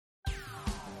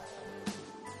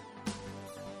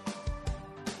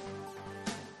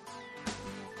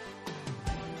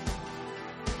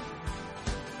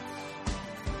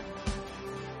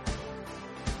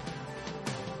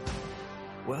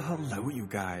Hello, you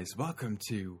guys. Welcome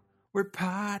to We're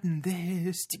Podding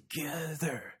This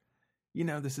Together. You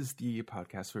know, this is the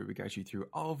podcast where we guide you through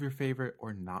all of your favorite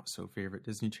or not so favorite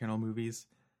Disney Channel movies.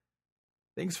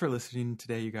 Thanks for listening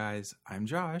today, you guys. I'm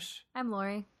Josh. I'm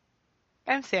Lori.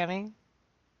 I'm Sammy.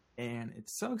 And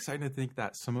it's so exciting to think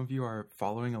that some of you are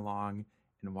following along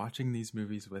and watching these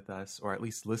movies with us, or at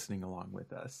least listening along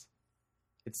with us.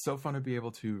 It's so fun to be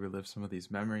able to relive some of these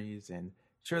memories and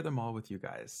share them all with you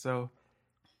guys. So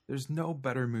there's no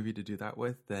better movie to do that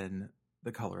with than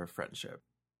The Color of Friendship.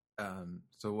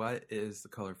 So what is The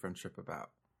Color of Friendship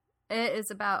about? It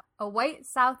is about a white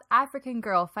South African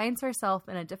girl finds herself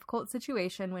in a difficult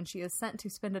situation when she is sent to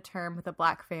spend a term with a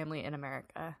black family in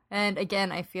America. And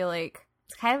again, I feel like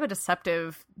it's kind of a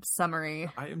deceptive summary.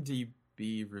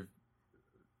 IMDb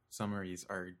summaries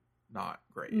are not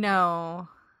great. No,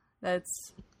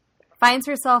 that's... Finds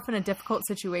herself in a difficult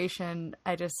situation.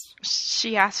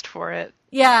 She asked for it.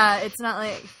 Yeah, it's not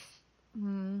like...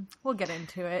 we'll get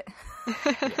into it.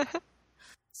 Yeah.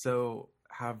 So,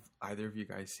 have either of you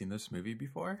guys seen this movie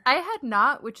before? I had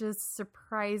not, which is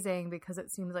surprising because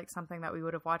it seems like something that we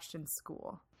would have watched in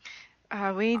school.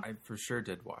 I for sure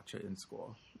did watch it in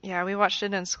school. Yeah, we watched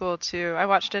it in school too. I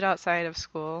watched it outside of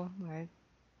school.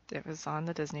 It was on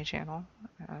the Disney Channel.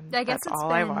 I guess that's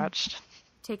all I watched.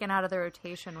 Taken out of the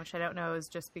rotation, which I don't know is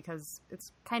just because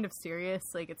it's kind of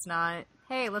serious. Like, it's not,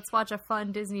 hey, let's watch a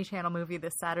fun Disney Channel movie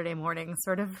this Saturday morning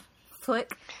sort of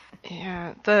flick.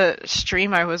 Yeah, the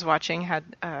stream I was watching had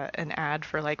an ad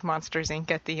for like Monsters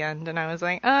Inc. at the end, and I was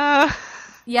like,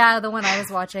 Yeah, the one I was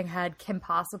watching had Kim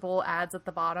Possible ads at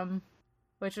the bottom,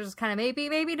 which was kind of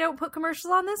maybe don't put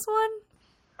commercials on this one.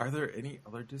 Are there any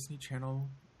other Disney Channel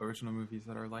original movies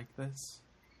that are like this?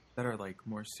 That are like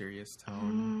more serious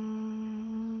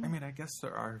tone? I mean, I guess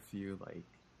there are a few, like...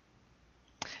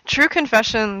 True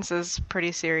Confessions is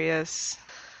pretty serious.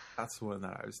 That's the one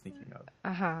that I was thinking of.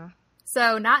 Uh-huh.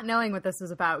 So not knowing what this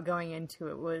was about going into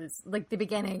it was, like, the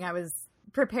beginning, I was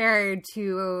prepared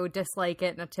to dislike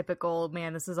it in a typical,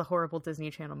 man, this is a horrible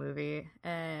Disney Channel movie.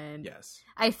 And yes,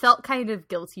 I felt kind of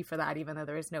guilty for that, even though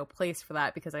there is no place for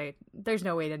that, because there's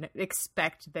no way to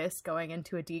expect this going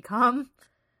into a DCOM.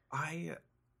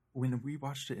 When we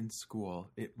watched it in school,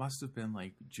 it must have been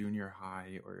like junior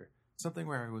high or something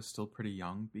where I was still pretty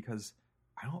young, because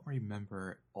I don't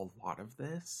remember a lot of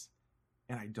this,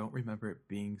 and I don't remember it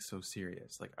being so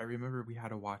serious. Like, I remember we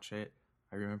had to watch it,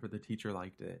 I remember the teacher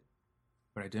liked it,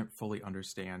 but I didn't fully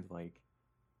understand like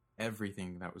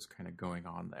everything that was kind of going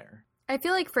on there. I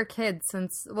feel like for kids,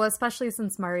 especially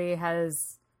since Murray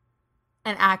has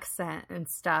an accent and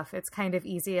stuff, it's kind of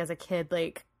easy as a kid,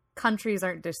 like, countries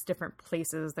aren't just different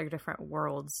places, they're different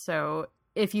worlds. So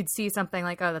if you'd see something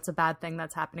like, oh, that's a bad thing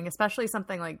that's happening, especially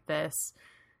something like this,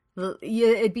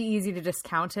 it'd be easy to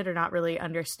discount it or not really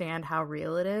understand how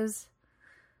real it is.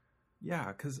 Yeah,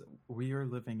 because we are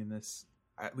living in this,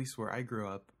 at least where I grew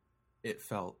up, it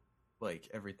felt like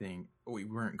everything, we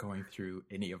weren't going through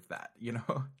any of that, you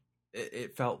know?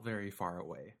 It felt very far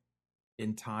away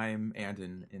in time and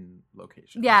in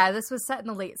location. Yeah, this was set in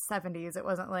the late 70s. It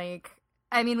wasn't like...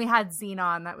 I mean, we had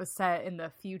Xenon that was set in the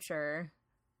future,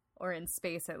 or in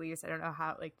space at least. I don't know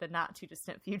how, like, the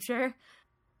not-too-distant future.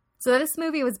 So this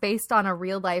movie was based on a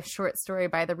real-life short story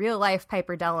by the real-life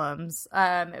Piper Dellums.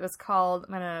 It was called,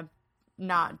 I'm going to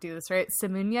not do this right,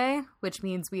 Simunye, which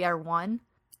means we are one.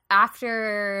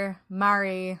 After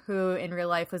Mari, who in real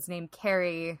life was named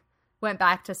Carrie, went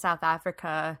back to South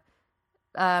Africa,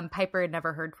 Piper had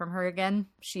never heard from her again.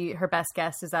 Her best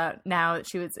guess is that now that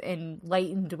she was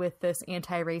enlightened with this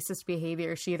anti-racist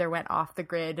behavior, she either went off the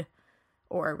grid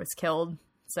or was killed.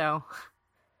 So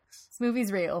this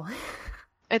movie's real.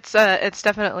 It's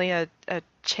definitely a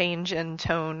change in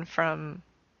tone from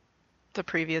the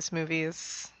previous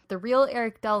movies. The real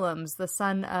Eric Dellums, the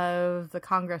son of the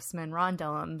Congressman Ron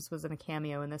Dellums, was in a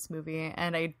cameo in this movie,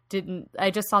 and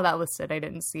I just saw that listed. I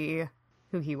didn't see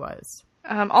who he was.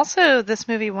 Also, this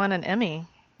movie won an Emmy.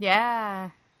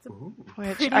 Yeah,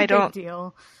 which I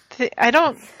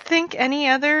don't think any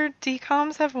other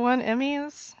DCOMs have won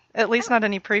Emmys. At least not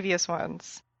any previous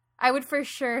ones. I would for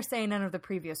sure say none of the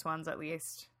previous ones, at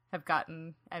least, have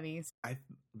gotten Emmys.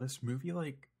 This movie,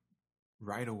 like,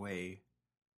 right away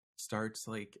starts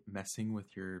like messing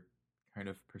with your kind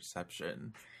of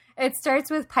perception. It starts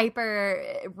with Piper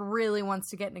really wants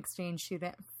to get an exchange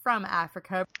student from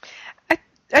Africa.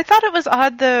 I thought it was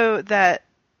odd, though, that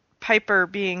Piper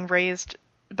being raised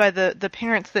by the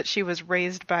parents that she was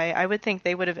raised by, I would think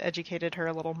they would have educated her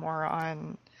a little more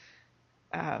on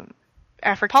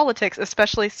African politics,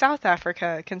 especially South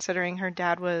Africa, considering her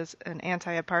dad was an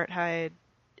anti-apartheid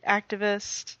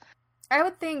activist. I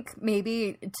would think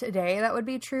maybe today that would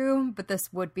be true, but this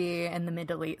would be in the mid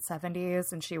to late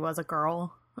 70s, and she was a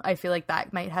girl. I feel like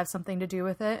that might have something to do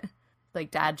with it.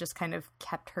 Like, Dad just kind of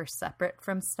kept her separate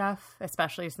from stuff,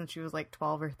 especially since she was like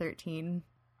 12 or 13.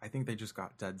 I think they just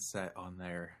got dead set on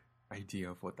their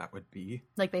idea of what that would be.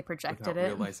 Like, they projected without it.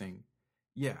 realizing,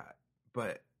 yeah,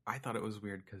 but I thought it was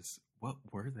weird because what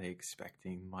were they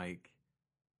expecting? Like,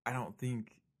 I don't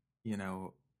think, you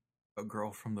know, a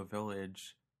girl from the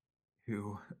village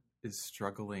who is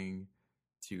struggling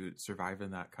to survive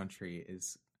in that country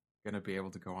is going to be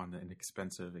able to go on an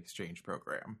expensive exchange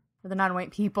program. The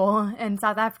non-white people in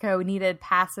South Africa needed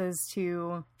passes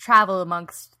to travel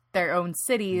amongst their own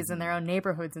cities and their own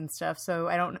neighborhoods and stuff. So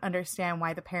I don't understand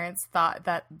why the parents thought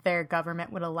that their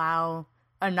government would allow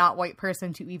a not white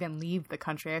person to even leave the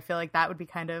country. I feel like that would be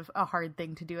kind of a hard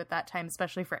thing to do at that time,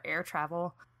 especially for air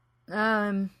travel.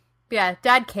 Yeah,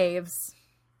 Dad caves.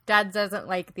 Dad doesn't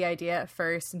like the idea at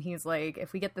first, and he's like,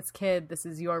 if we get this kid, this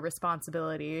is your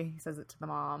responsibility. He says it to the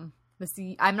mom.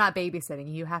 I'm not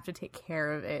babysitting. You have to take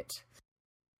care of it.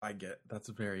 I get that's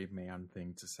a very man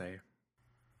thing to say.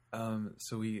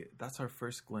 So that's our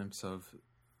first glimpse of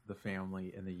the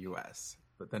family in the US,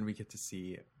 but then we get to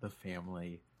see the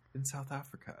family in South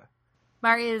Africa.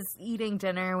 Maria's eating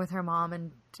dinner with her mom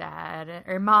and dad,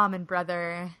 or mom and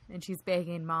brother, and she's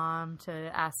begging mom to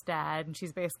ask dad, and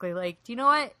she's basically like, do you know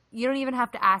what? You don't even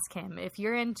have to ask him. If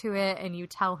you're into it and you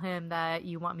tell him that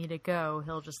you want me to go,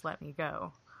 he'll just let me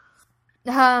go.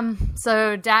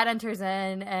 So Dad enters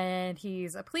in, and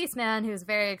he's a policeman who's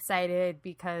very excited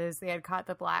because they had caught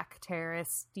the black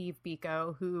terrorist Steve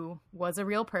Biko, who was a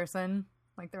real person,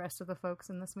 like the rest of the folks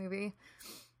in this movie.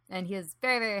 And he is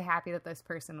very, very happy that this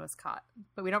person was caught.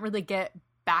 But we don't really get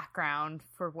background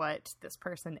for what this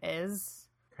person is.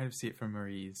 Kind of see it from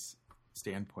Marie's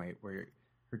standpoint, where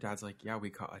her dad's like, yeah, we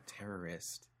caught a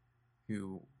terrorist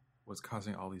who was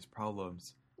causing all these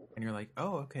problems. And you're like,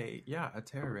 oh, okay, yeah, a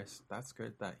terrorist. That's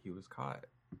good that he was caught.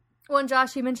 Well, and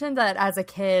Josh, you mentioned that as a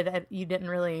kid, you didn't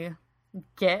really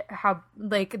get how,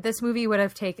 like, this movie would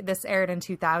have this aired in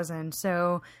 2000,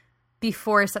 so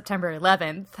before September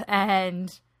 11th.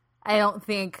 And I don't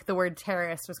think the word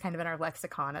terrorist was kind of in our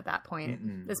lexicon at that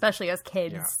point, especially as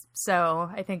kids. Yeah.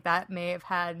 So I think that may have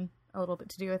had a little bit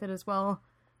to do with it as well.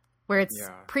 Where it's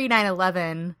pre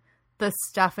 9/11, the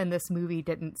stuff in this movie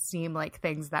didn't seem like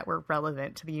things that were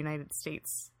relevant to the United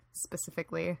States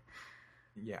specifically.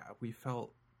 Yeah,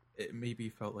 it maybe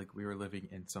felt like we were living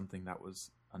in something that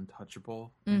was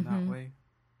untouchable in that way.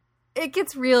 It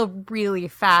gets real really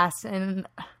fast, and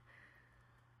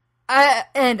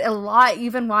a lot,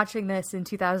 even watching this in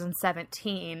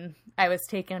 2017, I was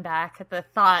taken aback at the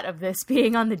thought of this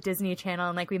being on the Disney Channel.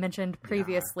 And like we mentioned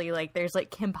previously, like there's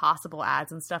like Kim Possible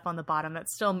ads and stuff on the bottom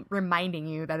that's still reminding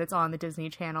you that it's on the Disney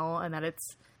Channel and that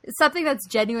it's something that's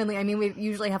genuinely, I mean, we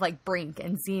usually have like Brink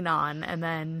and Xenon, and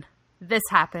then this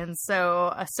happens.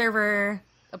 So a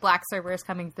black server is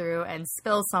coming through and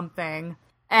spills something,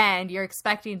 and you're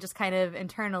expecting just kind of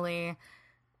internally,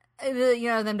 you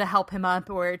know, them to help him up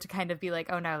or to kind of be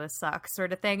like, oh no, this sucks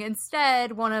sort of thing.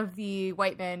 Instead, one of the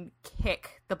white men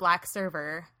kick the black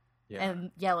server and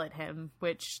yell at him,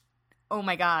 which, oh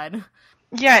my God.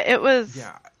 Yeah, it was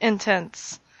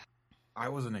intense. I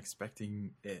wasn't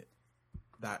expecting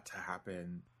that to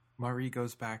happen. Marie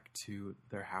goes back to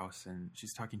their house and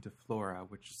she's talking to Flora,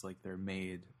 which is like their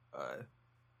maid,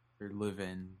 their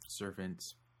live-in servant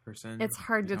person. It's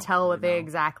hard to tell what they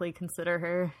exactly consider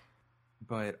her.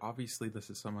 But obviously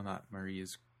this is someone that Marie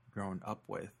has grown up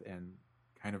with and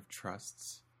kind of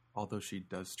trusts, although she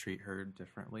does treat her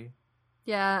differently.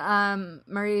 Yeah,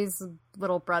 Marie's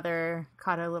little brother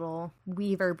caught a little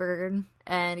weaver bird,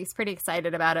 and he's pretty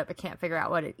excited about it, but can't figure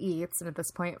out what it eats. And at this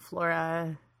point,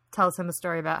 Flora tells him a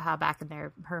story about how back in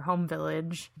her home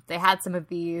village, they had some of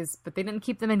these, but they didn't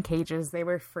keep them in cages. They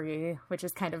were free, which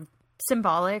is kind of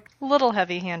symbolic. A little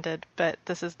heavy-handed, but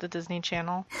this is the Disney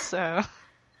Channel, so...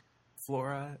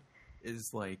 Flora is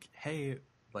like, hey,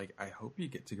 like, I hope you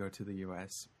get to go to the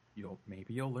U.S.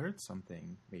 Maybe you'll learn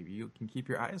something. Maybe you can keep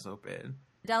your eyes open.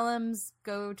 Dellums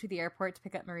go to the airport to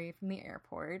pick up Marie from the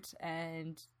airport,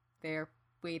 and they're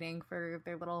waiting for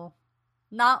their little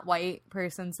not white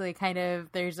person. So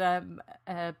there's a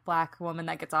black woman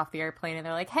that gets off the airplane, and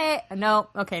they're like, hey, no,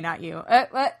 okay, not you.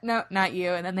 What? No, not you.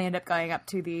 And then they end up going up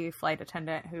to the flight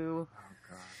attendant who...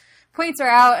 points her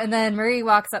out, and then Marie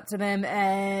walks up to them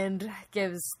and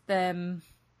gives them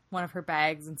one of her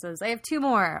bags and says, I have 2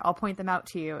 more. I'll point them out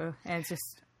to you. And it's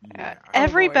just...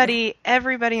 everybody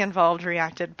involved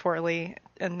reacted poorly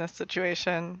in this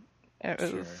situation.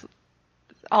 It was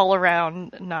all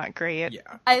around not great.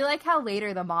 Yeah. I like how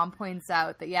later the mom points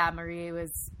out that, yeah, Marie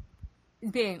was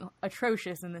being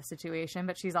atrocious in this situation,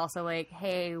 but she's also like,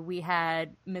 hey, we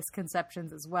had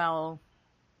misconceptions as well.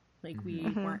 Like, we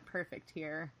weren't perfect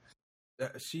here.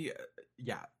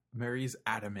 Mary's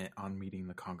adamant on meeting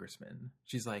the congressman.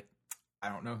 She's like, I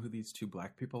don't know who these two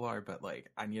black people are, but like,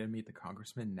 I need to meet the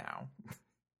congressman now.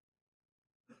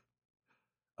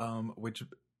 Which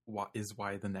is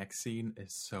why the next scene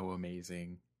is so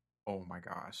amazing. Oh my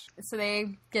gosh. So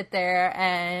they get there,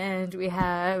 and we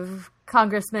have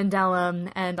Congressman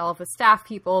Dellum and all of the staff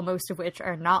people, most of which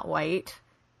are not white.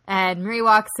 And Marie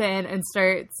walks in and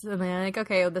starts, and they're like,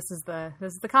 okay, well, this is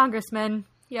the congressman,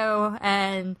 yo.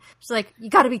 And she's like, you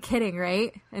gotta be kidding,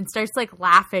 right? And starts like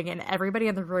laughing, and everybody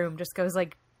in the room just goes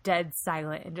like dead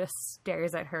silent and just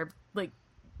stares at her. Like,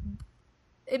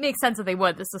 it makes sense that they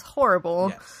would. This is horrible.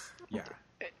 Yes. Yeah.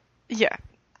 Yeah.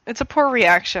 It's a poor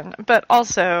reaction, but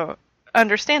also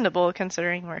understandable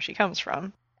considering where she comes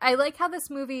from. I like how this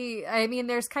movie, I mean,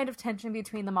 there's kind of tension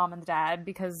between the mom and the dad,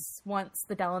 because once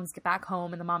the Dellums get back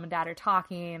home and the mom and dad are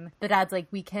talking, the dad's like,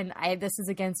 this is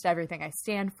against everything I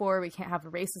stand for. We can't have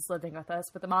a racist living with us.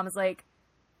 But the mom is like,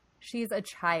 she's a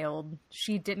child.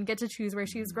 She didn't get to choose where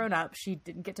she was grown up. She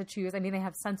didn't get to choose. I mean, they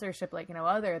have censorship like no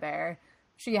other there.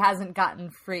 She hasn't gotten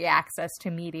free access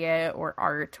to media or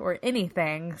art or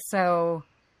anything. So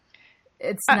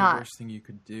it's not. The worst thing you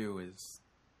could do is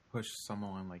push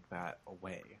someone like that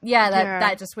away. Yeah,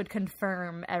 that just would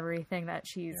confirm everything that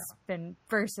she's been,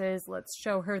 versus let's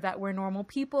show her that we're normal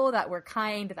people, that we're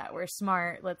kind, that we're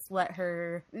smart. Let's let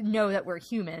her know that we're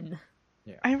human.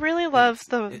 Yeah. I really love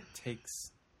It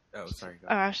takes... Oh, sorry. Go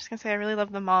ahead. I was just going to say, I really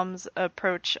love the mom's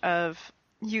approach of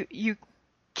you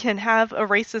can have a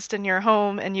racist in your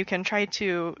home and you can try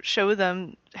to show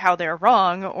them how they're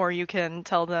wrong, or you can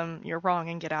tell them you're wrong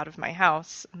and get out of my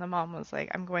house. And the mom was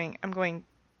like, I'm going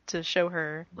to show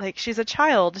her, like, she's a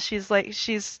child.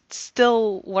 She's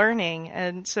still learning.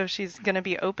 And so she's going to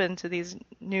be open to these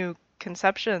new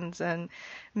conceptions. And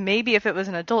maybe if it was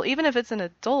an adult, even if it's an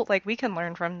adult, like, we can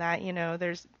learn from that. You know,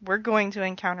 we're going to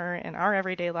encounter in our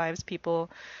everyday lives people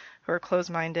who are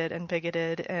closed-minded and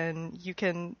bigoted, and you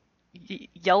can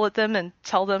yell at them and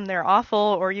tell them they're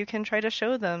awful, or you can try to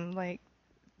show them, like,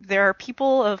 there are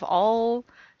people of all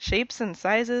shapes and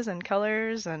sizes and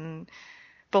colors and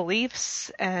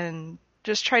beliefs, and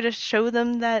just try to show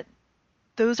them that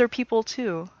those are people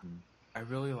too. I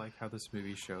really like how this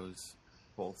movie shows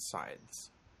both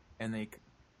sides, and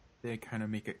they kind of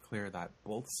make it clear that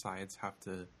both sides have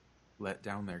to let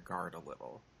down their guard a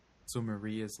little. So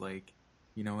Marie is like,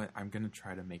 you know what, I'm gonna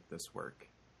try to make this work,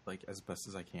 like, as best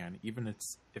as I can, even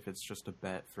if it's just a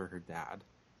bet for her dad.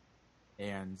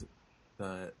 And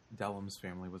the Dellums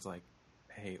family was like,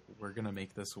 hey, we're gonna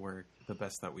make this work the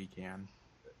best that we can.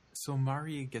 So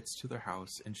Mari gets to their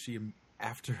house, and she,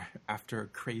 after a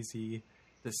crazy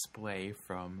display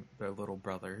from their little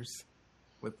brothers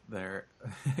with their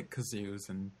kazoos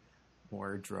and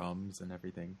more drums and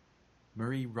everything,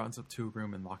 Marie runs up to a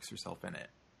room and locks herself in it.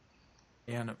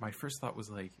 And my first thought was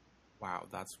like, wow,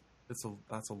 that's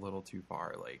a little too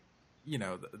far. Like, you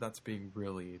know, that's being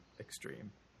really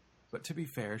extreme. But to be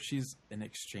fair, she's an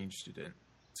exchange student.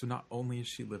 So not only is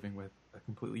she living with a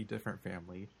completely different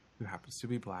family who happens to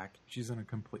be black, she's in a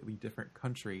completely different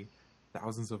country,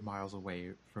 thousands of miles away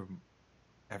from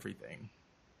everything.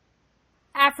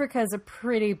 Africa is a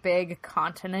pretty big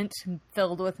continent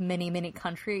filled with many, many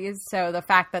countries. So the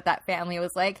fact that family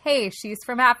was like, hey, she's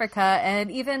from Africa.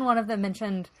 And even one of them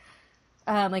mentioned,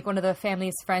 like one of the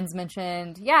family's friends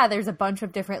mentioned, yeah, there's a bunch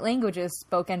of different languages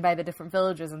spoken by the different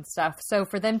villages and stuff. So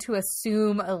for them to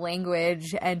assume a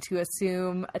language and to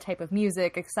assume a type of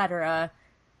music, etc.,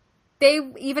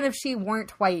 even if she weren't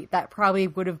white, that probably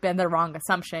would have been the wrong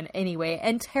assumption anyway,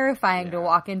 and terrifying to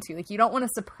walk into. Like, you don't want a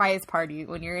surprise party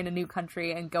when you're in a new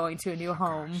country and going to a new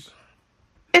home. Gosh.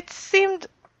 It seemed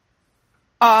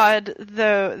odd,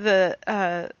 though,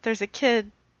 there's a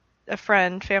kid,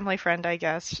 family friend, I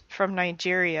guess, from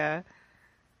Nigeria,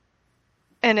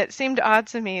 and it seemed odd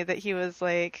to me that he was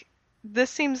like, this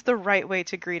seems the right way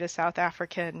to greet a South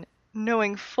African,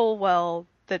 knowing full well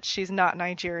that she's not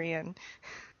Nigerian.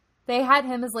 They had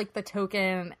him as, like, the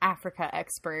token Africa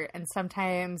expert, and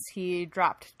sometimes he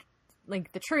dropped,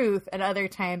 like, the truth, and other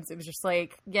times it was just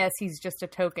like, yes, he's just a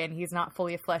token. He's not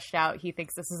fully fleshed out. He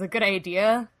thinks this is a good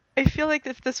idea. I feel like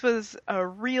if this was a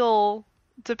real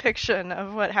depiction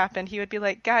of what happened, he would be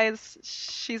like, guys,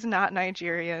 she's not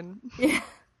Nigerian. Yeah.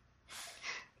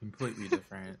 Completely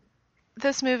different.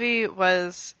 This movie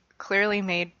was clearly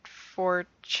made for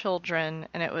children,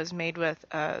 and it was made with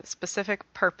a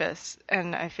specific purpose,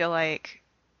 and I feel like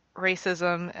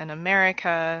racism in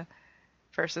America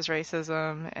versus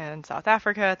racism in South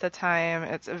Africa at the time.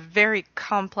 It's a very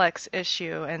complex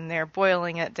issue, and they're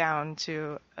boiling it down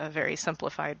to a very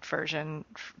simplified version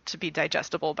to be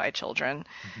digestible by children.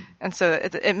 Mm-hmm. And so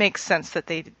it makes sense that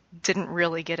they didn't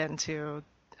really get into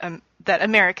that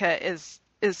America is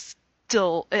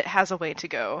still, it has a way to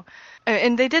go.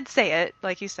 And they did say it,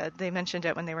 like you said, they mentioned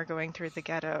it when they were going through the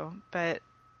ghetto, but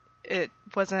it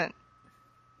wasn't,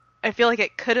 I feel like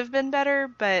it could have been better,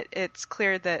 but it's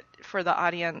clear that for the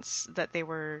audience that they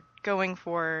were going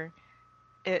for,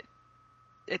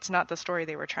 it's not the story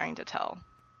they were trying to tell.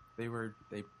 They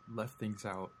left things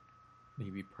out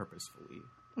maybe purposefully.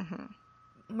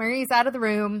 Mm-hmm. Marie's out of the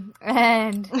room,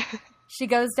 and she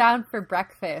goes down for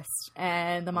breakfast,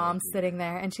 and the mom's sitting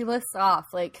there, and she lists off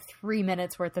like 3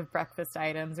 minutes worth of breakfast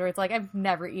items, where it's like, I've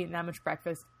never eaten that much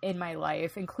breakfast in my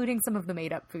life, including some of the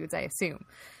made up foods, I assume.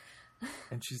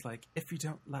 And she's like, if you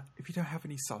don't have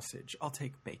any sausage, I'll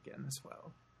take bacon as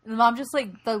well. And the mom just,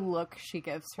 like, the look she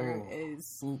gives her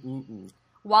is, ooh.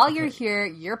 While you're here,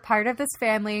 you're part of this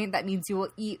family. That means you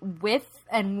will eat with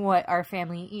and what our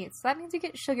family eats. That means you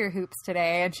get sugar hoops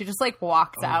today. And she just, like,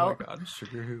 walks out. Oh my god,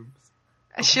 sugar hoops.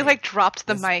 She, like, dropped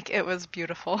the mic. It was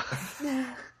beautiful.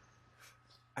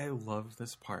 I love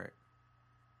this part.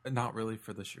 Not really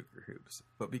for the sugar hoops,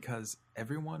 but because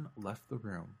everyone left the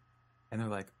room. And they're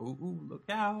like, ooh, look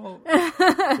out.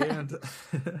 and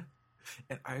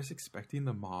I was expecting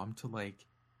the mom to, like,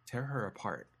 tear her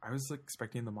apart. I was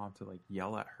expecting the mom to, like,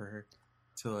 yell at her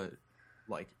to,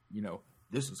 like, you know,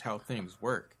 this is how things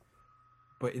work.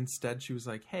 But instead she was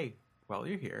like, hey, while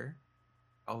you're here,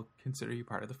 I'll consider you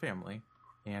part of the family.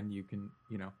 And you can,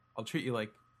 you know, I'll treat you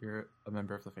like you're a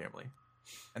member of the family.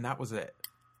 And that was it.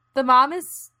 The mom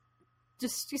is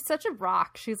just, she's such a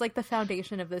rock. She's, like, the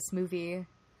foundation of this movie.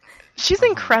 She's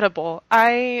incredible.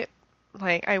 I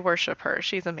worship her.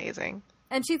 She's amazing.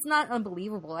 And she's not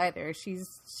unbelievable either. She's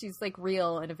like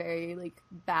real in a very like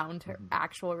bound to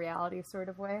actual reality sort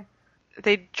of way.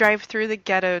 They drive through the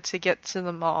ghetto to get to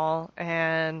the mall,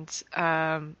 and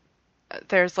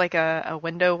there's like a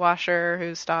window washer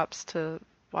who stops to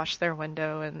wash their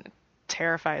window and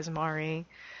terrifies Mari.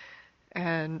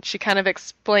 And she kind of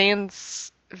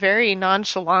explains very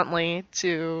nonchalantly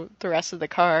to the rest of the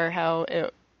car how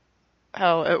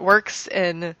it works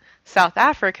in South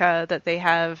Africa, that they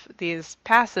have these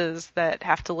passes that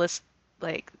have to list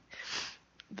like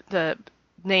the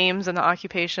names and the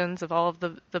occupations of all of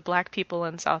the black people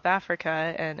in South Africa,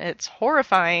 and it's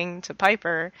horrifying to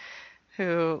Piper,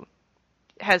 who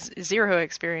has zero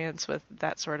experience with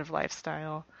that sort of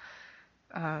lifestyle.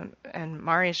 And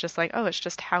Mari's just like, oh, it's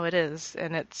just how it is,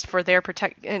 and it's for their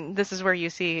and this is where you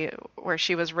see where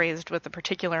she was raised with a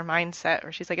particular mindset,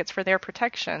 where she's like, it's for their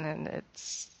protection, and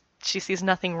she sees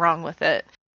nothing wrong with it.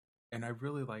 And I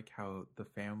really like how the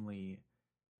family,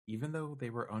 even though they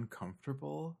were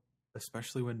uncomfortable,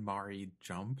 especially when Mari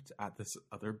jumped at this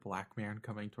other black man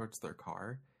coming towards their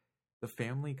car, the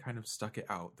family kind of stuck it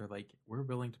out. They're like, we're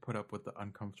willing to put up with the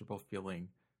uncomfortable feeling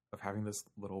of having this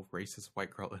little racist white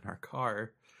girl in our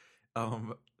car,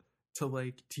 to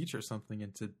like teach her something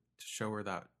and to show her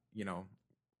that, you know,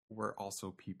 we're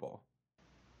also people.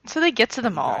 So they get to the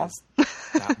mall. Guys,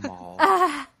 that mall.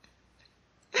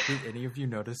 Did any of you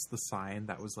notice the sign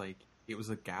that was like, it was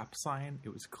a Gap sign? It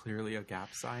was clearly a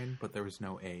Gap sign, but there was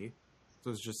no A. So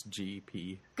it was just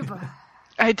GP.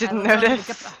 I didn't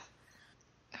notice.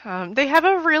 They have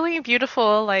a really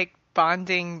beautiful, like,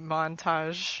 bonding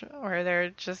montage where they're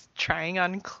just trying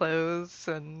on clothes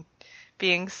and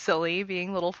being silly,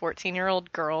 being little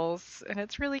 14-year-old girls, and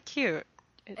it's really cute.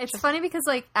 It's funny because,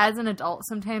 like, as an adult,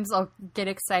 sometimes I'll get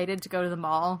excited to go to the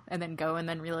mall and then go and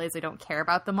then realize I don't care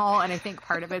about the mall. And I think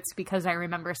part of it's because I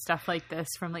remember stuff like this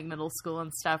from, like, middle school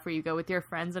and stuff where you go with your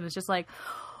friends and it's just like,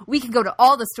 we can go to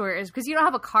all the stores because you don't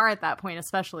have a car at that point,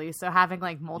 especially. So having,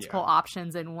 like, multiple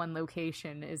options in one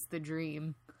location is the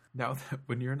dream. Now,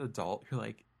 when you're an adult, you're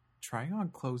like, trying on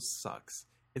clothes sucks.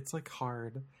 It's, like,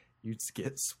 hard. You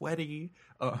get sweaty.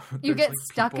 You get like,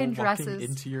 stuck in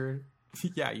dresses.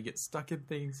 Yeah, you get stuck in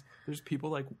things. There's people,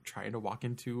 like, trying to walk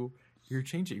into your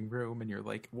changing room, and you're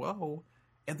like, whoa.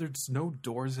 And there's no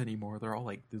doors anymore. They're all,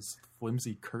 like, these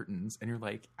flimsy curtains. And you're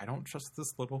like, I don't trust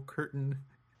this little curtain.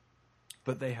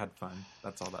 But they had fun.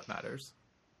 That's all that matters.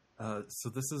 So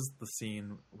this is the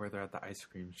scene where they're at the ice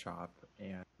cream shop.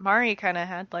 And Mari kind of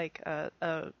had, like,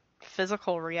 a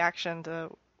physical reaction to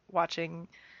watching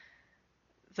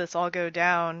this all go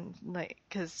down, like,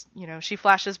 because, you know, she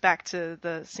flashes back to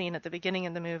the scene at the beginning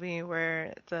of the movie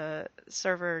where the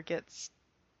server gets,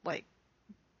 like,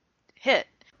 hit,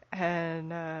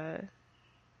 and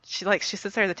she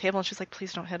sits there at the table and she's like,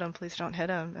 please don't hit him, please don't hit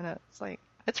him. And it's like,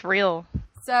 it's real.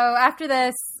 So after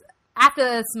this,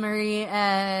 Marie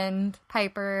and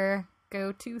Piper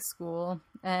go to school,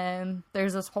 and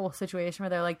there's this whole situation where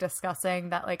they're like discussing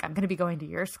that, like, I'm going to be going to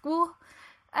your school.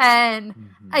 And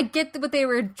I get what they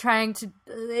were trying to.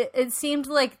 It seemed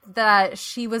like that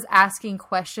she was asking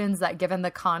questions that, given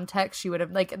the context, she would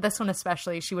have, like this one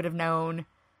especially, she would have known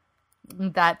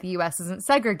that the U.S. isn't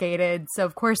segregated, so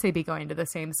of course they'd be going to the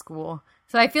same school.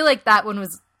 So I feel like that one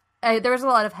was. There was a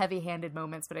lot of heavy-handed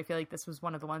moments, but I feel like this was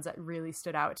one of the ones that really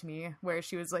stood out to me, where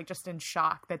she was like just in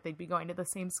shock that they'd be going to the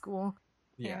same school.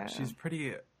 Yeah, she's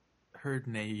pretty. Her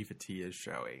naivety is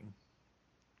showing.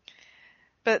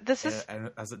 But this is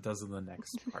as it does in the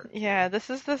next part. Yeah,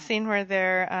 this is the scene where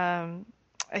they're.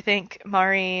 I think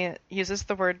Mari uses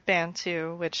the word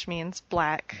Bantu, which means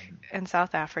black in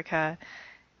South Africa,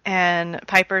 and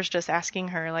Piper's just asking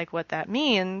her like what that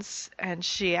means, and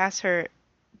she asks her,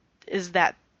 "Is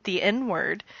that the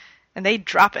N-word?" And they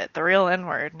drop it, the real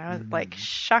N-word, and I was like,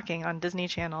 shocking on Disney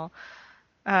Channel.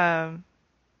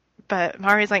 But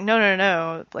Mari's like,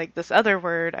 no, like this other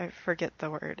word, I forget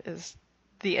the word, is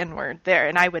the N-word there,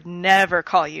 and I would never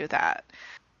call you that.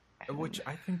 Which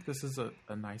I think this is a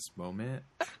nice moment,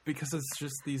 because it's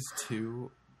just these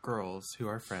two girls who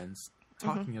are friends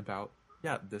talking about,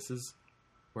 yeah, this is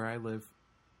where I live,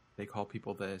 they call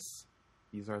people this,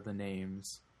 these are the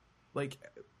names. Like,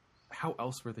 how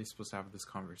else were they supposed to have this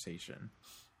conversation?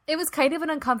 It was kind of an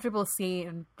uncomfortable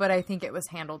scene, but I think it was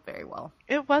handled very well.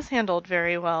 It was handled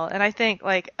very well, and I think,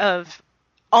 like, of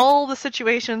all the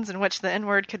situations in which the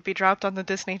N-word could be dropped on the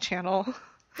Disney Channel,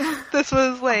 this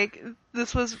was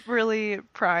really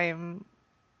prime.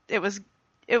 It was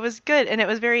good, and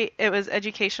it was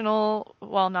educational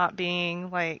while not being,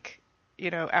 like,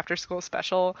 after school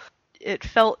special. It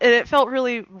felt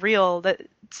really real.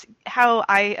 That's how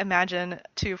I imagine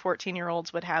two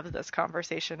 14-year-olds would have this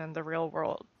conversation in the real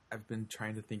world. I've been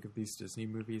trying to think of these Disney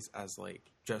movies as, like,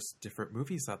 just different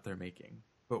movies that they're making.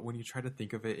 But when you try to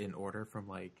think of it in order from,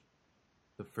 like,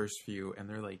 the first few, and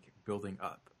they're, like, building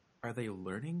up, are they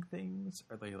learning things?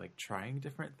 Are they, like, trying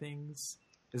different things?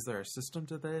 Is there a system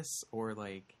to this? Or,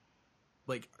 like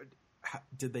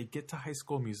did they get to High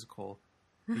School Musical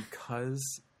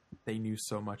because they knew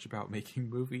so much about making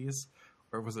movies?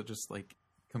 Or was it just, like,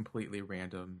 completely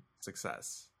random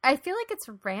success? I feel like it's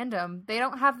random. They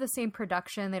don't have the same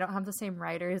production. They don't have the same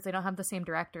writers. They don't have the same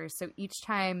directors. So each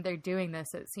time they're doing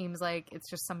this, it seems like it's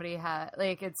just somebody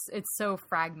it's so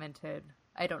fragmented.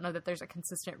 I don't know that there's a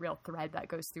consistent real thread that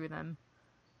goes through them.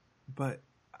 But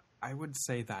I would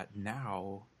say that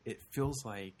now it feels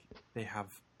like they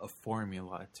have a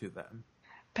formula to them.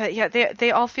 But yeah, they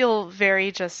all feel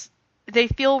they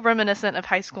feel reminiscent of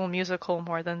High School Musical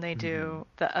more than they do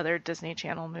the other Disney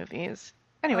Channel movies.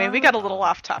 Anyway, we got a little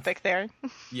off topic there.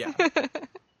 Yeah.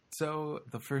 So,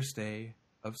 the first day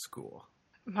of school.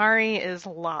 Mari is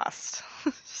lost.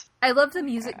 I love the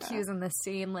music cues in this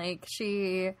scene. Like,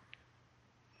 she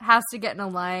has to get in a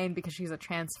line because she's a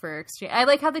transfer exchange. I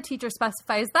like how the teacher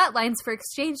specifies that line's for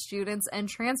exchange students and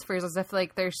transfers, as if,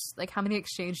 like, there's, like, how many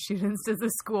exchange students does the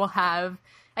school have?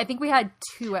 I think we had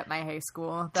 2 at my high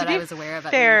school that I was aware of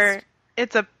at least.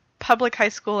 It's a public high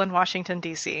school in Washington,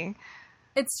 D.C.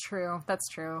 It's true. That's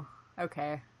true.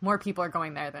 Okay. More people are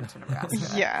going there than to Nebraska.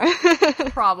 Yeah.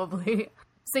 Probably.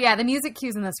 So yeah, the music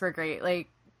cues in this were great. Like,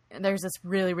 there's this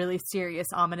really, really serious,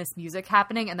 ominous music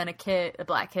happening, and then a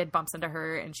black kid bumps into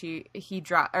her, and she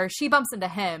bumps into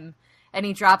him, and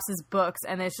he drops his books,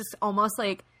 and it's just almost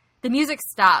like the music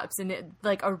stops, and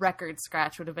like a record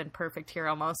scratch would have been perfect here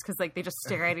almost, because like they just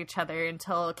stare at each other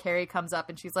until Carrie comes up,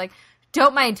 and she's like,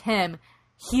 "Don't mind him.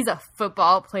 He's a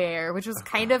football player," which was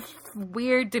kind of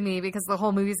weird to me because the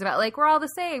whole movie's about, like, we're all the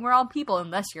same. We're all people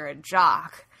unless you're a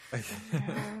jock.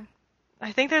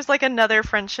 I think there's, like, another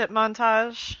friendship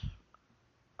montage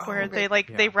where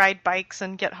they ride bikes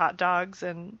and get hot dogs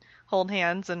and hold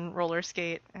hands and roller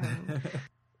skate. And...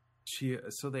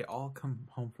 So they all come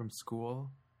home from school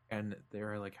and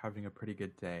they're, like, having a pretty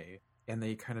good day. And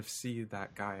they kind of see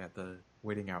that guy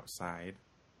waiting outside.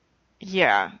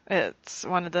 Yeah, it's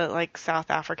one of the, like,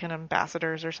 South African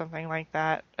ambassadors or something like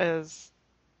that. They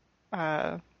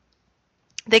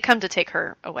come to take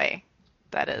her away.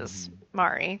 That is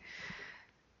Mari.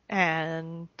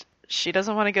 And she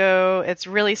doesn't want to go. It's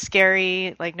really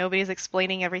scary. Like, nobody's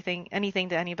explaining anything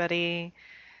to anybody.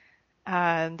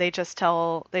 They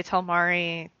tell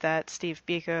Mari that Steve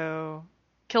Biko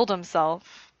killed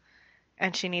himself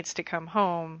and she needs to come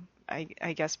home,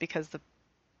 I guess because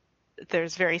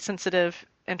there's very sensitive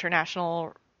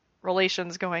international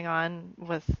relations going on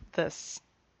with this,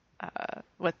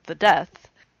 with the death.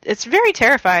 it's very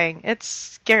terrifying. It's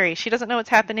scary. She doesn't know what's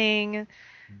happening.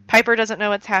 Piper doesn't know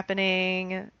what's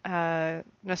happening.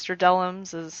 Mr.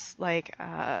 Dellums is like,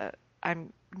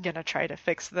 I'm gonna try to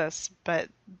fix this, but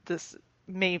this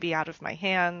may be out of my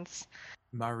hands.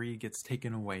 Marie gets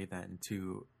taken away then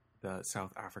to the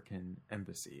South African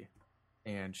embassy,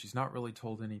 and she's not really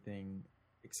told anything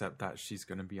except that she's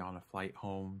going to be on a flight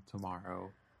home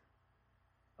tomorrow.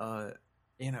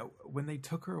 When they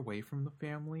took her away from the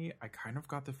family, I kind of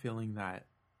got the feeling that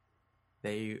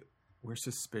they were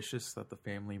suspicious that the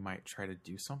family might try to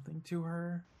do something to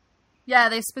her. Yeah,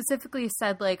 they specifically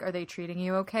said, like, are they treating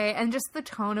you okay? And just the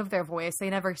tone of their voice,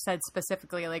 they never said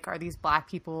specifically, like, are these black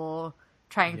people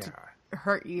trying to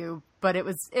hurt you? But it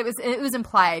was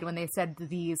implied when they said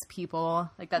these people.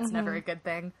 Like, that's never a good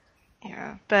thing.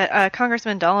 Yeah, but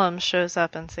Congressman Dellums shows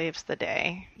up and saves the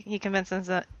day. He convinces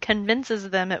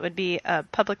them it would be a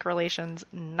public relations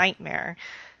nightmare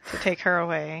to take her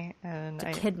away and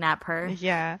kidnap her.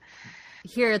 Yeah.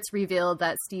 Here it's revealed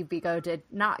that Steve Biko did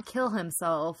not kill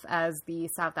himself, as the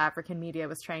South African media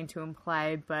was trying to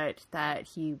imply, but that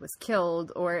he was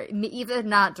killed, or even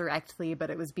not directly, but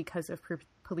it was because of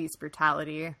police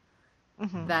brutality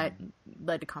that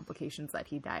led to complications that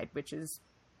he died, which is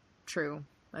true.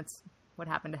 That's what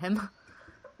happened to him.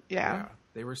 Yeah.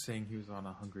 They were saying he was on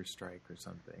a hunger strike or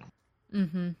something.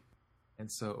 Mm-hmm.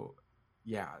 And so,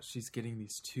 yeah, she's getting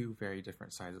these two very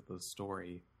different sides of the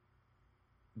story.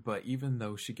 But even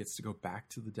though she gets to go back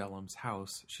to the Dellums'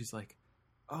 house, she's like,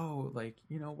 oh, like,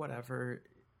 whatever.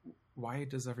 Why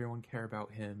does everyone care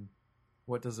about him?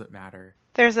 What does it matter?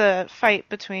 There's a fight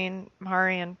between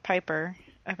Mari and Piper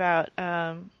about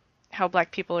how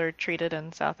black people are treated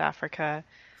in South Africa.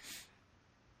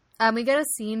 We get a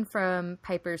scene from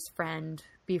Piper's friend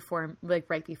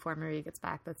right before Marie gets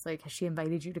back. That's like, has she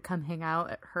invited you to come hang out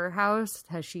at her house?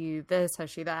 Has she this? Has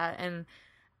she that? And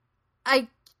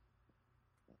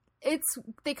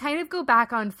they kind of go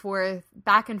back and forth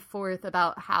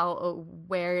about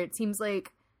where it seems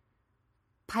like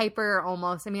Piper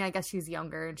almost, I guess she's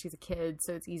younger and she's a kid,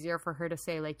 so it's easier for her to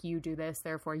say, like, you do this,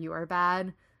 therefore you are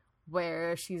bad,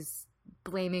 where she's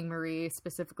blaming Marie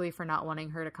specifically for not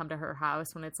wanting her to come to her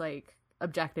house, when it's like,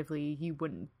 objectively, you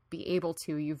wouldn't be able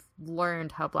to. You've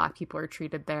learned how black people are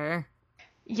treated there.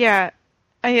 Yeah,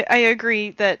 I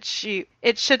agree that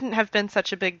it shouldn't have been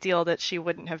such a big deal that she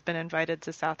wouldn't have been invited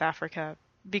to South Africa,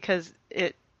 because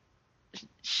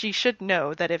she should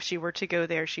know that if she were to go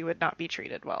there, she would not be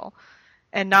treated well.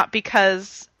 And not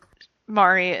because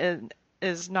Mari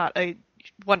is not a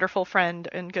wonderful friend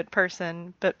and good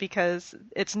person, but because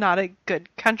it's not a good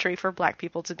country for black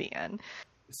people to be in.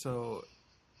 So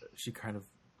she kind of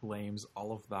blames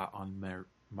all of that on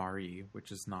Mari,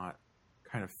 which is not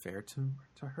kind of fair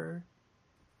to her.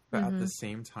 But at the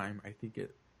same time, I think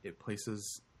it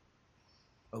places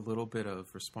a little bit of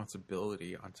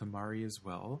responsibility onto Mari as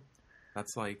well.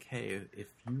 That's like, hey, if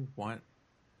you want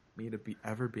me to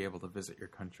ever be able to visit your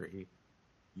country,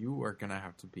 you are going to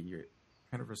have to be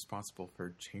kind of responsible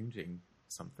for changing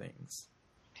some things.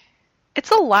 It's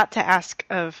a lot to ask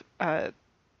of a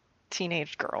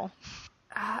teenage girl.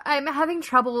 I'm having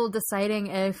trouble deciding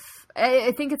if...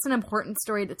 I think it's an important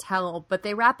story to tell, but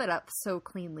they wrap it up so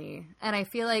cleanly. And I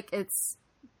feel like it's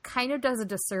kind of does a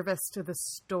disservice to the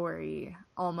story,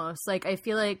 almost. Like, I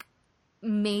feel like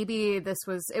maybe it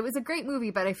was a great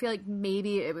movie, but I feel like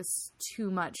maybe it was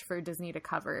too much for Disney to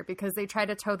cover, because they try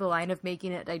to toe the line of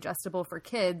making it digestible for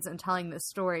kids and telling this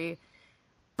story.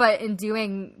 But in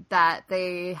doing that,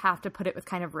 they have to put it with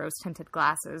kind of rose-tinted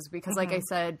glasses, because like I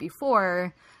said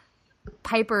before,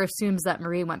 Piper assumes that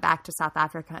Marie went back to South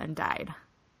Africa and died.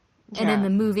 Yeah. And in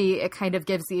the movie, it kind of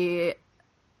gives the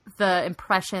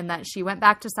impression that she went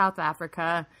back to South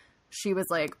Africa. She was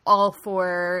like all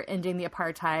for ending the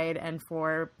apartheid and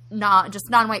for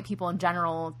non-white people in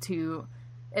general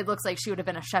it looks like she would have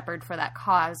been a shepherd for that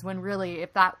cause, when really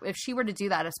if she were to do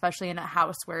that, especially in a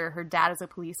house where her dad is a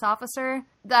police officer,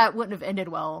 that wouldn't have ended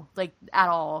well, like, at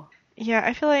all. Yeah,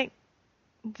 I feel like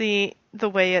the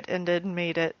way it ended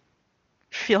made it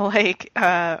feel like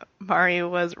Mari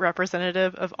was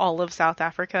representative of all of South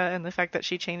Africa, and the fact that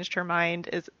she changed her mind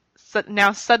is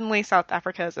now suddenly South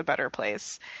Africa is a better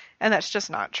place. And that's just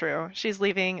not true. She's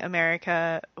leaving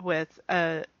America with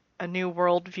a new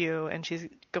worldview, and she's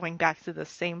going back to the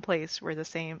same place where the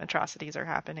same atrocities are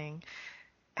happening.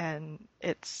 And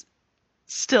it's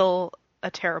still a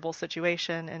terrible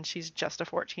situation, and she's just a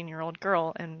 14-year-old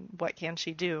girl, and what can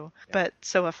she do but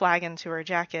sew a flag into her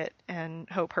jacket and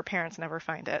hope her parents never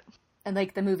find it? And,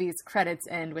 like, the movie's credits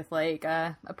end with, like,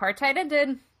 apartheid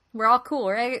ended. We're all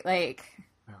cool, right? Like...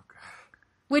 Oh, God.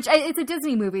 Which, it's a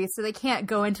Disney movie, so they can't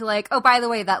go into like, oh, by the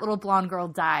way, that little blonde girl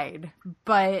died.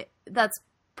 But that's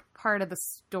part of the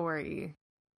story.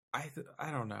 I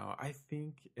don't know. I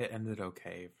think it ended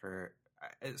okay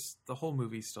the whole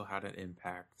movie still had an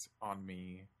impact on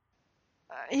me.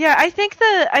 Yeah, I think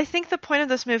the point of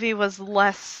this movie was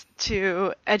less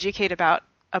to educate about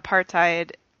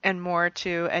apartheid and more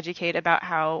to educate about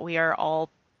how we are all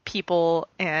people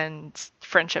and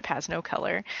friendship has no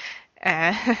color.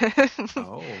 And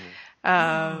Oh.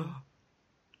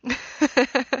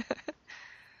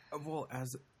 Well,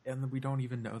 and we don't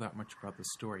even know that much about the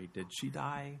story. Did she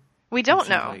die? We don't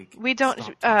know. We don't.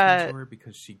 Stop talking to her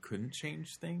because she couldn't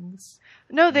change things.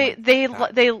 No,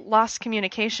 they lost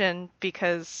communication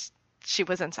because she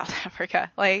was in South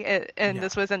Africa.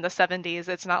 This was in the 70s.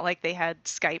 It's not like they had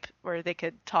Skype where they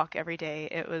could talk every day.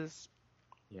 It was.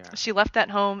 Yeah. She left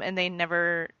that home and they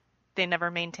never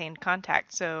maintained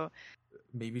contact. So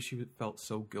maybe she felt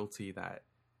so guilty that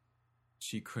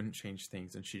she couldn't change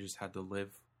things and she just had to live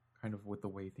kind of with the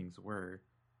way things were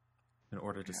in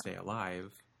order to stay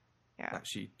alive. Yeah. That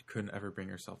she couldn't ever bring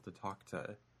herself to talk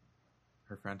to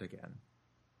her friend again.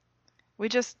 We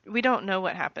don't know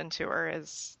what happened to her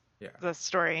is the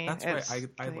story. That's why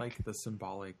I like the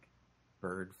symbolic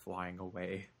bird flying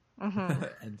away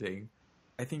ending.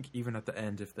 I think even at the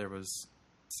end, if there was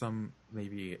some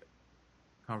maybe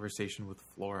conversation with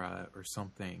Flora or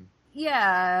something.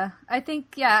 Yeah, I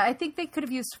think they could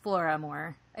have used Flora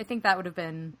more. I think that would have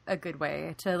been a good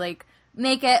way to like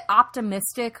make it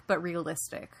optimistic but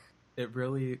realistic. It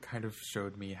really kind of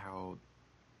showed me how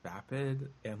vapid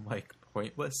and like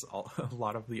pointless a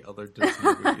lot of the other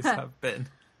Disney movies have been.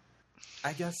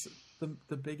 I guess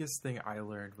the biggest thing I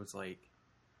learned was like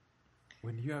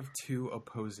when you have two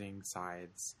opposing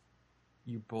sides,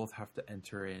 you both have to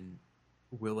enter in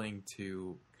willing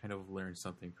to kind of learn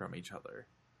something from each other.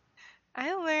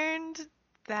 I learned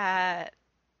that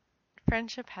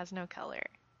friendship has no color.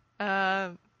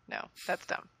 No, that's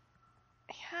dumb.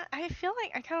 Yeah, I feel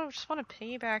like I kind of just want to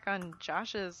piggyback on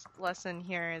Josh's lesson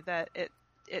here that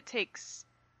it takes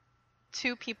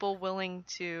two people willing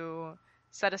to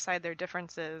set aside their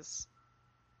differences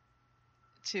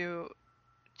to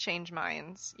change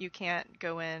minds. You can't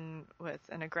go in with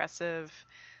an aggressive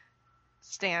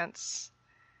stance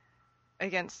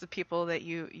against the people that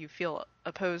you feel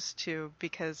opposed to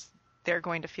because they're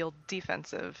going to feel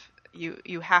defensive.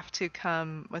 You have to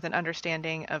come with an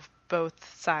understanding of both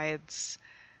sides'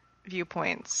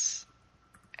 viewpoints,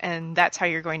 and that's how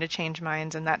you're going to change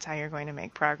minds, and that's how you're going to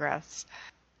make progress.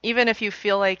 Even if you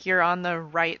feel like you're on the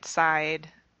right side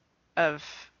of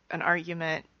an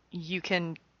argument, you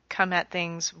can come at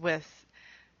things with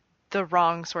the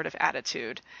wrong sort of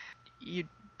attitude. You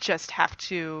just have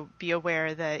to be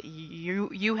aware that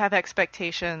you have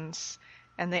expectations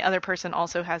and the other person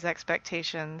also has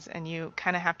expectations, and you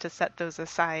kind of have to set those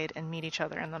aside and meet each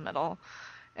other in the middle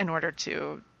in order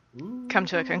to come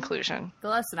to a conclusion. The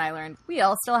lesson I learned, we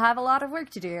all still have a lot of work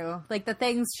to do. Like the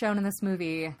things shown in this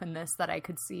movie and this that I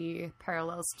could see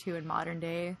parallels to in modern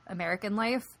day American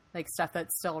life, like stuff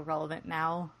that's still relevant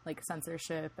now, like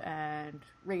censorship and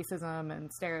racism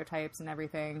and stereotypes and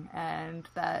everything, and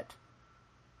that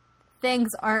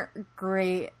things aren't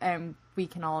great and we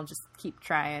can all just keep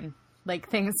trying. Like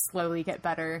things slowly get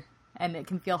better and it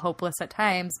can feel hopeless at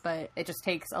times, but it just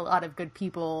takes a lot of good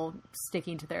people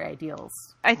sticking to their ideals.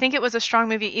 I think it was a strong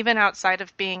movie even outside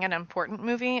of being an important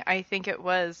movie. I think it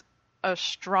was a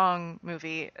strong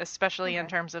movie, especially in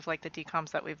terms of like the decoms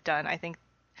that we've done. I think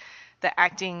the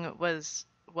acting was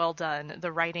well done.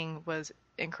 The writing was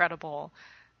incredible.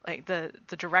 Like the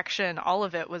direction, all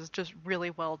of it was just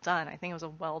really well done. I think it was a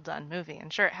well done movie.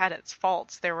 And sure, it had its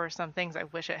faults. There were some things I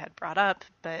wish it had brought up,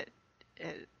 but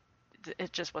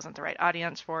it just wasn't the right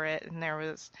audience for it. And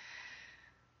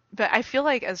but I feel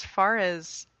like as far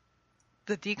as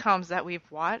the decoms that we've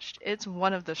watched, it's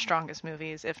one of the strongest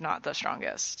movies, if not the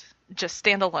strongest. Just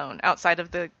standalone, outside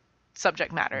of the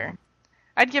subject matter.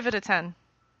 I'd give it a 10.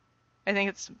 I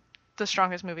think it's the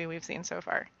strongest movie we've seen so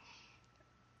far.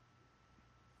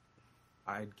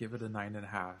 I'd give it a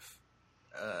 9.5.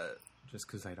 Just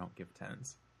because I don't give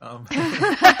 10s.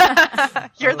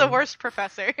 You're the worst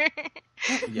professor.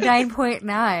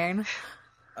 9.9.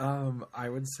 I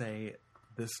would say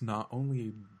this not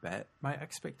only met my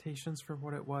expectations for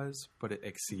what it was, but it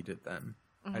exceeded them.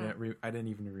 Mm-hmm. I didn't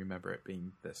even remember it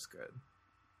being this good,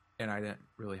 and I didn't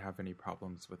really have any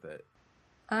problems with it.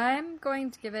 I'm going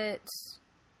to give it,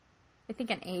 I think,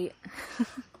 an 8.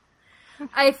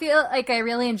 I feel like I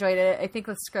really enjoyed it. I think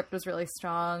the script was really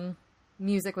strong.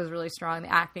 Music was really strong.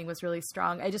 The acting was really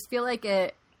strong. I just feel like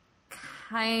it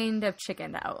kind of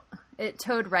chickened out. It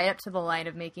towed right up to the line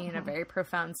of making a very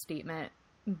profound statement,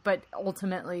 but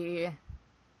ultimately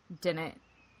didn't.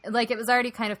 Like, it was already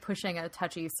kind of pushing a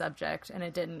touchy subject, and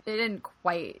it didn't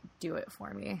quite do it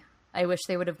for me. I wish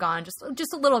they would have gone just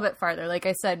a little bit farther. Like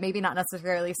I said, maybe not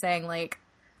necessarily saying, like,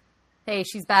 hey,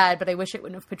 she's bad, but I wish it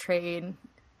wouldn't have portrayed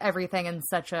everything in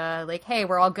such a, like, hey,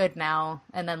 we're all good now,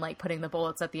 and then, like, putting the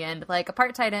bullets at the end, like,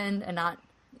 apartheid end, and not...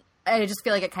 I just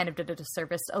feel like it kind of did a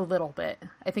disservice a little bit.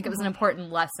 I think it was an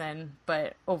important lesson,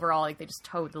 but overall, like, they just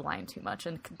towed the line too much,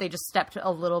 and they just stepped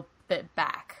a little bit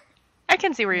back. I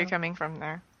can see where you're coming from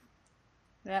there.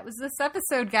 That was this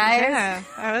episode, guys. Yeah,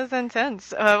 that was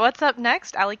intense. What's up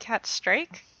next? Alley Cat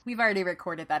Strike? We've already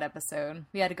recorded that episode.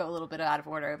 We had to go a little bit out of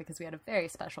order because we had a very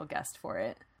special guest for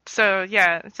it. So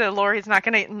Lori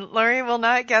will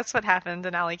not guess what happened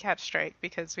in Alley Cat Strike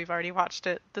because we've already watched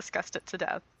it, discussed it to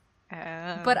death.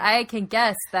 But I can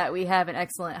guess that we have an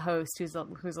excellent host who's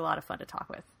a lot of fun to talk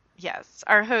with. Yes,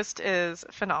 our host is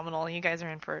phenomenal. You guys are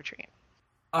in for a treat.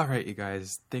 All right, you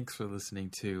guys. Thanks for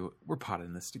listening to We're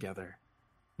Potting This Together.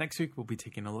 Next week, we'll be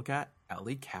taking a look at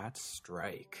Alley Cat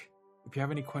Strike. If you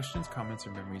have any questions, comments,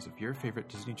 or memories of your favorite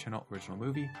Disney Channel original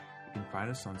movie, you can find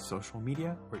us on social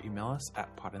media or email us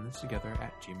at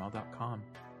pottingthistogether@gmail.com.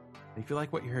 And if you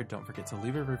like what you heard, don't forget to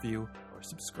leave a review or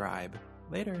subscribe.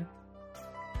 Later.